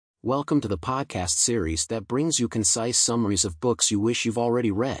Welcome to the podcast series that brings you concise summaries of books you wish you've already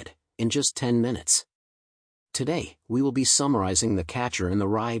read, in just 10 minutes. Today, we will be summarizing The Catcher in the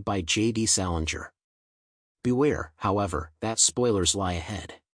Rye by J.D. Salinger. Beware, however, that spoilers lie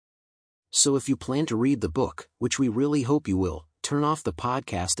ahead. So if you plan to read the book, which we really hope you will, turn off the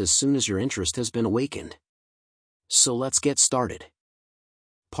podcast as soon as your interest has been awakened. So let's get started.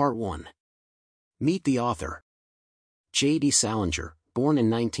 Part 1. Meet the author. J.D. Salinger, born in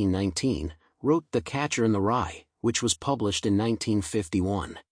 1919, wrote The Catcher in the Rye, which was published in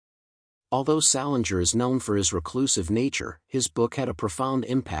 1951. Although Salinger is known for his reclusive nature, his book had a profound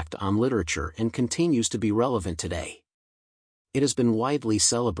impact on literature and continues to be relevant today. It has been widely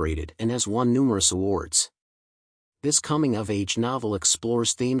celebrated and has won numerous awards. This coming-of-age novel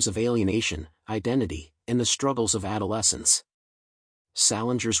explores themes of alienation, identity, and the struggles of adolescence.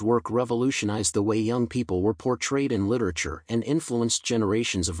 Salinger's work revolutionized the way young people were portrayed in literature and influenced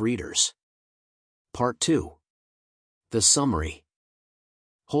generations of readers. Part 2. The Summary.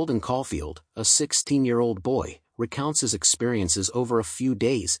 Holden Caulfield, a 16-year-old boy, recounts his experiences over a few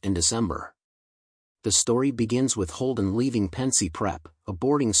days in December. The story begins with Holden leaving Pensy Prep, a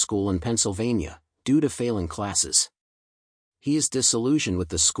boarding school in Pennsylvania, due to failing classes. He is disillusioned with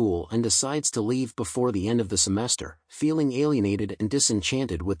the school and decides to leave before the end of the semester, feeling alienated and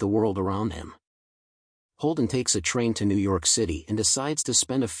disenchanted with the world around him. Holden takes a train to New York City and decides to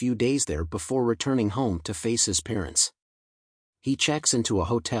spend a few days there before returning home to face his parents. He checks into a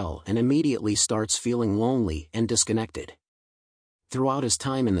hotel and immediately starts feeling lonely and disconnected. Throughout his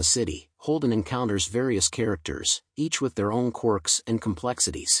time in the city, Holden encounters various characters, each with their own quirks and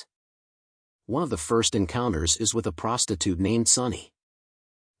complexities. One of the first encounters is with a prostitute named Sunny.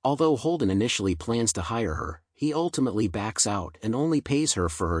 Although Holden initially plans to hire her, he ultimately backs out and only pays her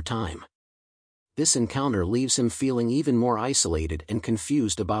for her time. This encounter leaves him feeling even more isolated and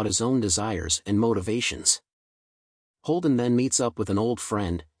confused about his own desires and motivations. Holden then meets up with an old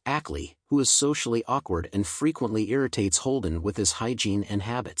friend, Ackley, who is socially awkward and frequently irritates Holden with his hygiene and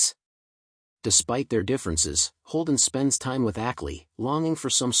habits. Despite their differences, Holden spends time with Ackley, longing for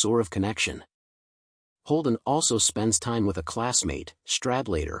some sort of connection. Holden also spends time with a classmate,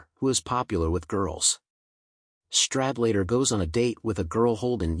 Stradlater, who is popular with girls. Stradlater goes on a date with a girl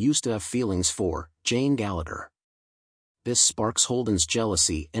Holden used to have feelings for, Jane Gallagher. This sparks Holden's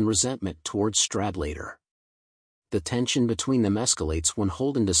jealousy and resentment towards Stradlater. The tension between them escalates when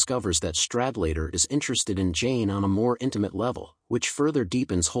Holden discovers that Stradlater is interested in Jane on a more intimate level, which further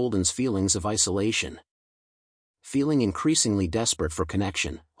deepens Holden's feelings of isolation. Feeling increasingly desperate for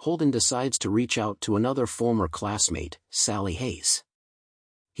connection, Holden decides to reach out to another former classmate, Sally Hayes.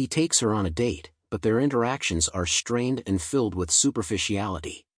 He takes her on a date, but their interactions are strained and filled with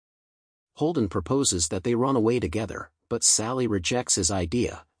superficiality. Holden proposes that they run away together, but Sally rejects his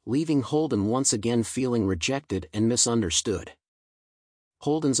idea, leaving Holden once again feeling rejected and misunderstood.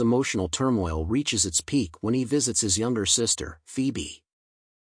 Holden's emotional turmoil reaches its peak when he visits his younger sister, Phoebe.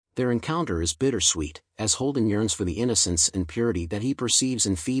 Their encounter is bittersweet, as Holden yearns for the innocence and purity that he perceives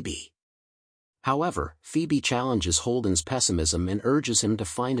in Phoebe. However, Phoebe challenges Holden's pessimism and urges him to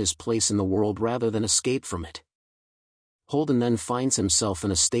find his place in the world rather than escape from it. Holden then finds himself in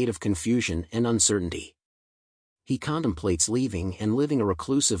a state of confusion and uncertainty. He contemplates leaving and living a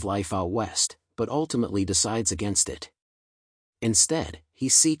reclusive life out west, but ultimately decides against it. Instead, he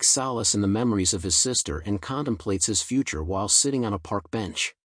seeks solace in the memories of his sister and contemplates his future while sitting on a park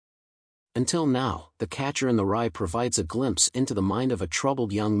bench. Until now, The Catcher in the Rye provides a glimpse into the mind of a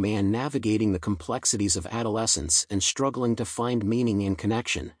troubled young man navigating the complexities of adolescence and struggling to find meaning and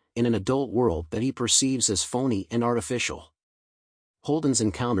connection, in an adult world that he perceives as phony and artificial. Holden's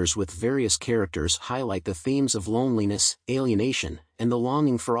encounters with various characters highlight the themes of loneliness, alienation, and the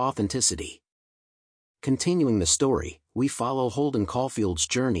longing for authenticity. Continuing the story, we follow Holden Caulfield's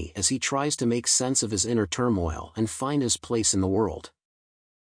journey as he tries to make sense of his inner turmoil and find his place in the world.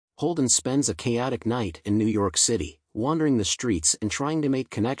 Holden spends a chaotic night in New York City, wandering the streets and trying to make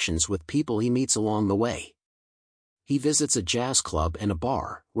connections with people he meets along the way. He visits a jazz club and a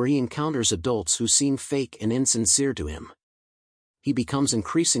bar, where he encounters adults who seem fake and insincere to him. He becomes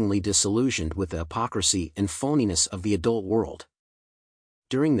increasingly disillusioned with the hypocrisy and phoniness of the adult world.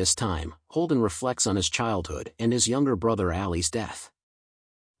 During this time, Holden reflects on his childhood and his younger brother Allie's death.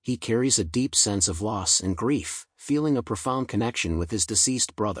 He carries a deep sense of loss and grief, feeling a profound connection with his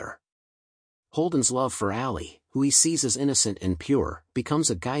deceased brother. Holden's love for Allie, who he sees as innocent and pure, becomes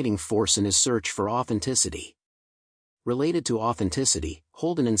a guiding force in his search for authenticity. Related to authenticity,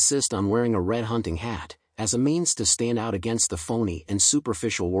 Holden insists on wearing a red hunting hat, as a means to stand out against the phony and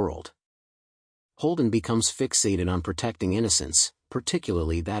superficial world. Holden becomes fixated on protecting innocence,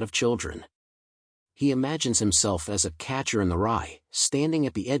 particularly that of children. He imagines himself as a catcher in the rye, standing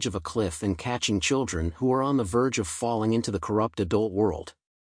at the edge of a cliff and catching children who are on the verge of falling into the corrupt adult world.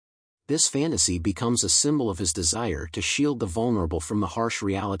 This fantasy becomes a symbol of his desire to shield the vulnerable from the harsh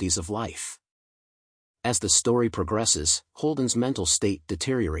realities of life. As the story progresses, Holden's mental state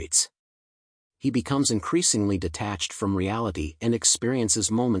deteriorates. He becomes increasingly detached from reality and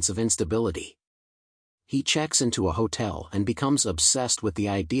experiences moments of instability. He checks into a hotel and becomes obsessed with the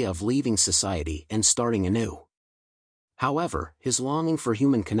idea of leaving society and starting anew. However, his longing for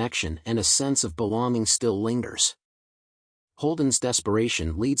human connection and a sense of belonging still lingers. Holden's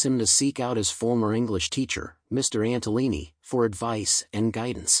desperation leads him to seek out his former English teacher, Mr. Antolini, for advice and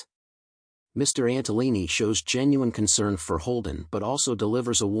guidance. Mr. Antolini shows genuine concern for Holden but also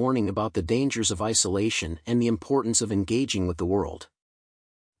delivers a warning about the dangers of isolation and the importance of engaging with the world.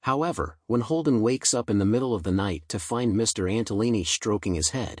 However, when Holden wakes up in the middle of the night to find Mr. Antolini stroking his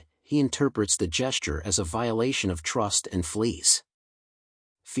head, he interprets the gesture as a violation of trust and flees.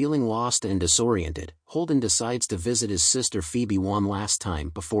 Feeling lost and disoriented, Holden decides to visit his sister Phoebe one last time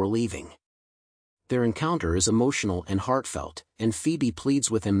before leaving. Their encounter is emotional and heartfelt, and Phoebe pleads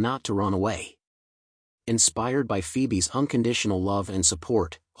with him not to run away. Inspired by Phoebe's unconditional love and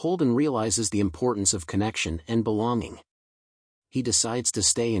support, Holden realizes the importance of connection and belonging. He decides to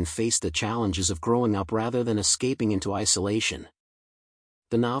stay and face the challenges of growing up rather than escaping into isolation.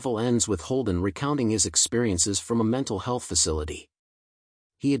 The novel ends with Holden recounting his experiences from a mental health facility.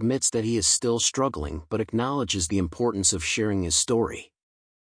 He admits that he is still struggling but acknowledges the importance of sharing his story.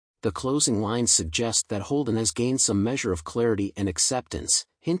 The closing lines suggest that Holden has gained some measure of clarity and acceptance,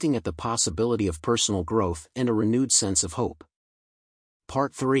 hinting at the possibility of personal growth and a renewed sense of hope.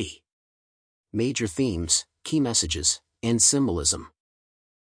 Part 3. Major themes, key messages, and symbolism.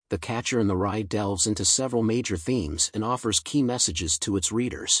 The Catcher in the Rye delves into several major themes and offers key messages to its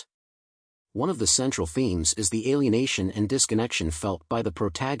readers. One of the central themes is the alienation and disconnection felt by the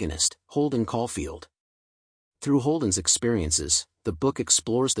protagonist, Holden Caulfield. Through Holden's experiences, the book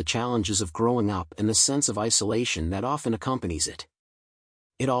explores the challenges of growing up and the sense of isolation that often accompanies it.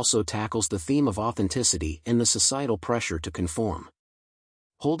 It also tackles the theme of authenticity and the societal pressure to conform.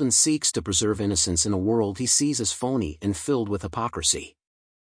 Holden seeks to preserve innocence in a world he sees as phony and filled with hypocrisy.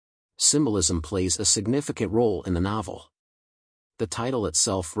 Symbolism plays a significant role in the novel. The title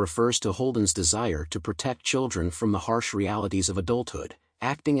itself refers to Holden's desire to protect children from the harsh realities of adulthood,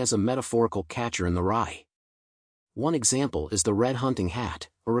 acting as a metaphorical catcher in the rye. One example is the red hunting hat,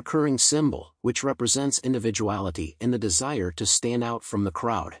 a recurring symbol which represents individuality and the desire to stand out from the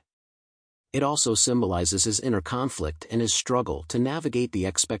crowd. It also symbolizes his inner conflict and his struggle to navigate the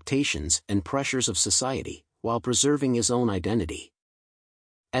expectations and pressures of society, while preserving his own identity.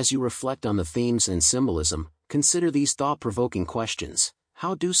 As you reflect on the themes and symbolism, consider these thought-provoking questions.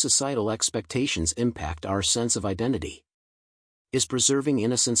 How do societal expectations impact our sense of identity? Is preserving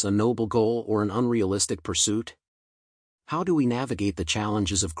innocence a noble goal or an unrealistic pursuit? How do we navigate the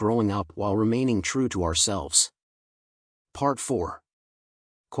challenges of growing up while remaining true to ourselves? Part 4.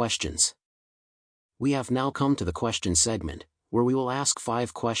 Questions. We have now come to the question segment, where we will ask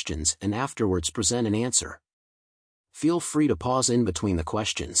 5 questions and afterwards present an answer. Feel free to pause in between the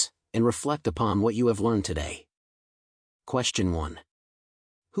questions, and reflect upon what you have learned today. Question 1.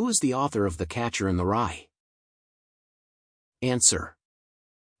 Who is the author of The Catcher in the Rye? Answer.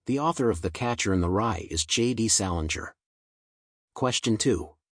 The author of The Catcher in the Rye is J.D. Salinger. Question 2.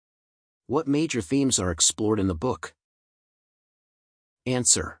 What major themes are explored in the book?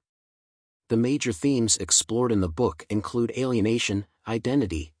 Answer. The major themes explored in the book include alienation,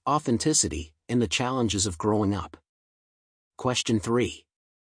 identity, authenticity, and the challenges of growing up. Question 3.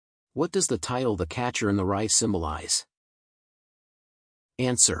 What does the title The Catcher in the Rye symbolize?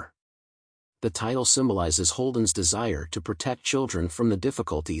 Answer. The title symbolizes Holden's desire to protect children from the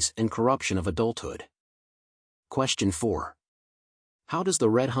difficulties and corruption of adulthood. Question 4. How does the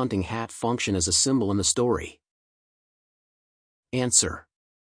red hunting hat function as a symbol in the story? Answer.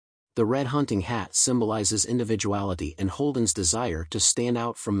 The red hunting hat symbolizes individuality and Holden's desire to stand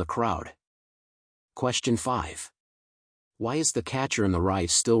out from the crowd. Question 5. Why is The Catcher in the Rye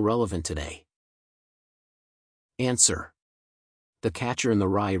still relevant today? Answer. The Catcher in the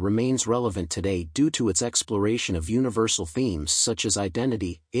Rye remains relevant today due to its exploration of universal themes such as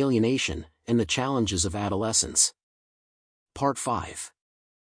identity, alienation, and the challenges of adolescence. Part 5.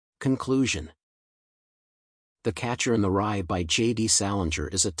 Conclusion. The Catcher in the Rye by J.D. Salinger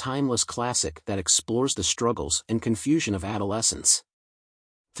is a timeless classic that explores the struggles and confusion of adolescence.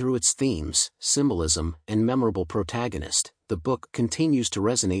 Through its themes, symbolism, and memorable protagonist, the book continues to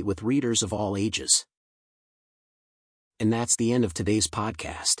resonate with readers of all ages. And that's the end of today's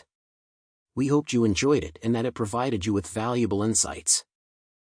podcast. We hoped you enjoyed it and that it provided you with valuable insights.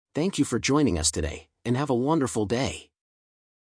 Thank you for joining us today, and have a wonderful day.